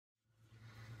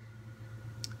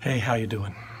Hey, how you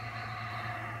doing?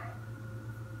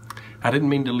 I didn't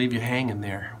mean to leave you hanging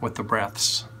there with the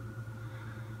breaths.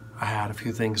 I had a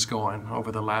few things going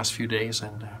over the last few days,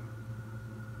 and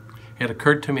it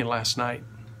occurred to me last night.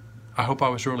 I hope I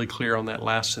was really clear on that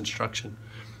last instruction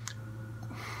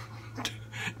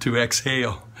to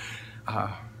exhale.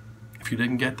 If you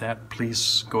didn't get that,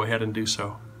 please go ahead and do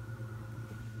so.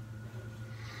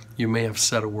 You may have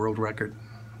set a world record.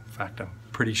 In fact, I'm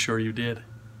pretty sure you did.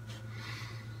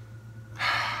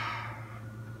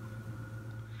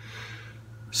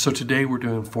 So today we're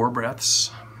doing 4 breaths.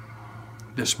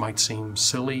 This might seem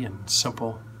silly and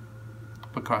simple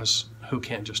because who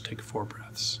can't just take 4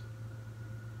 breaths?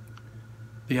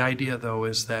 The idea though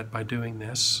is that by doing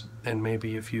this, and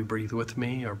maybe if you breathe with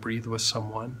me or breathe with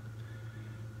someone,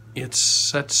 it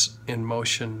sets in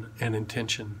motion an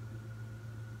intention.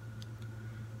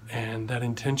 And that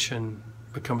intention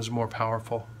becomes more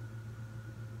powerful.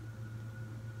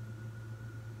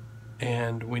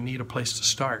 And we need a place to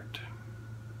start.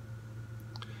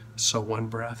 So 1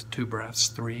 breath, 2 breaths,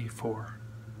 3, 4.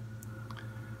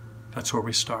 That's where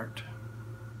we start.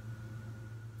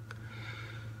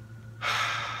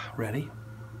 Ready?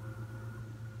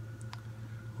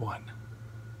 1.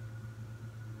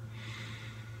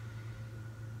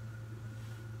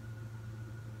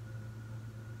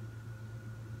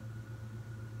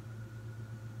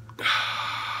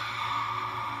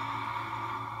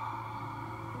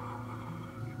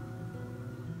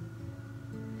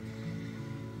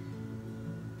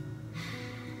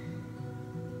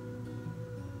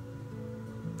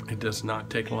 It does not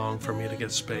take long for me to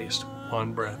get spaced.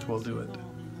 1 breath will do it.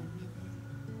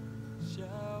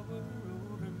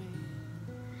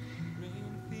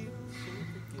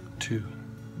 2.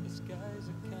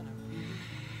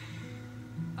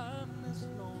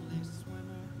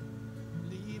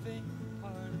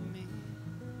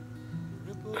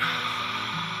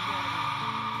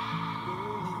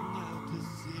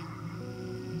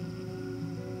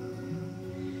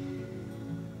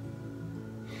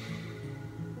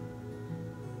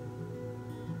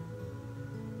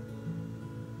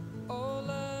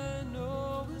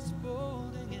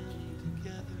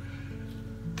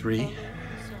 3.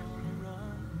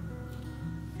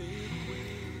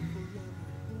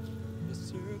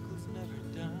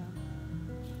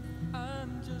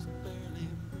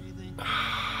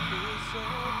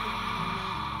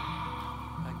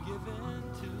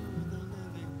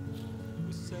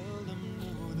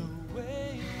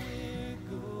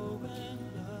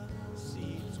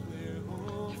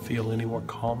 'Feel any more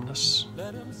calmness?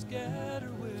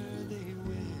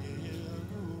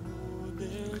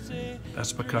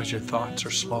 That's because your thoughts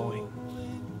are slowing.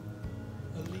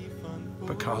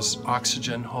 Because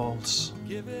oxygen holds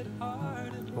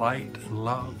light and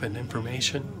love and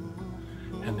information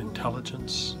and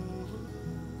intelligence.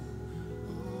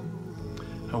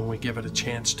 And when we give it a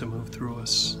chance to move through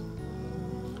us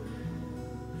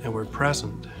and we're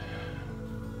present,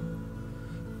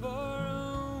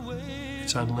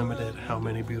 it's unlimited how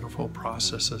many beautiful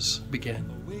processes begin.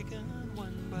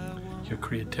 Your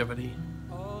creativity,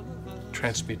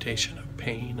 transmutation of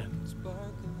pain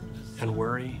and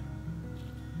worry,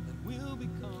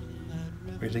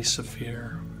 release of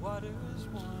fear.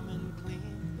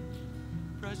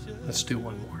 Let's do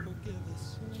 1 more.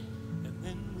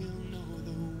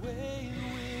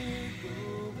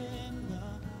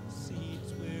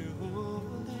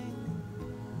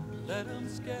 Let them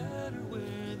scatter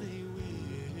where they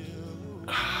will.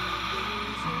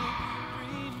 There's a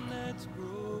dream that's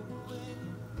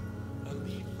growing, a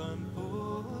leaf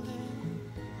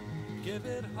unfolding. Give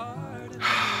it heart and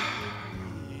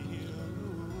make it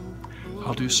real.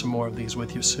 I'll do some more of these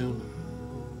with you soon.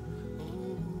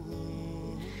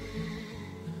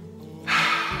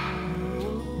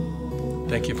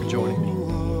 Thank you for joining me.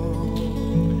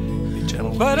 Be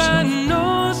gentle with yourself. I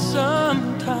know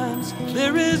sometimes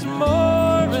there is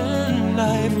more in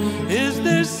life. Is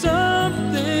there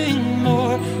something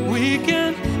more we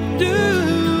can do?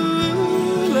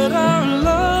 Let our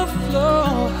love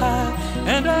flow high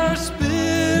and our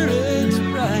spirits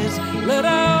rise. Let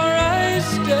our eyes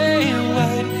stay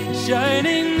wide,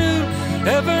 shining new,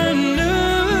 ever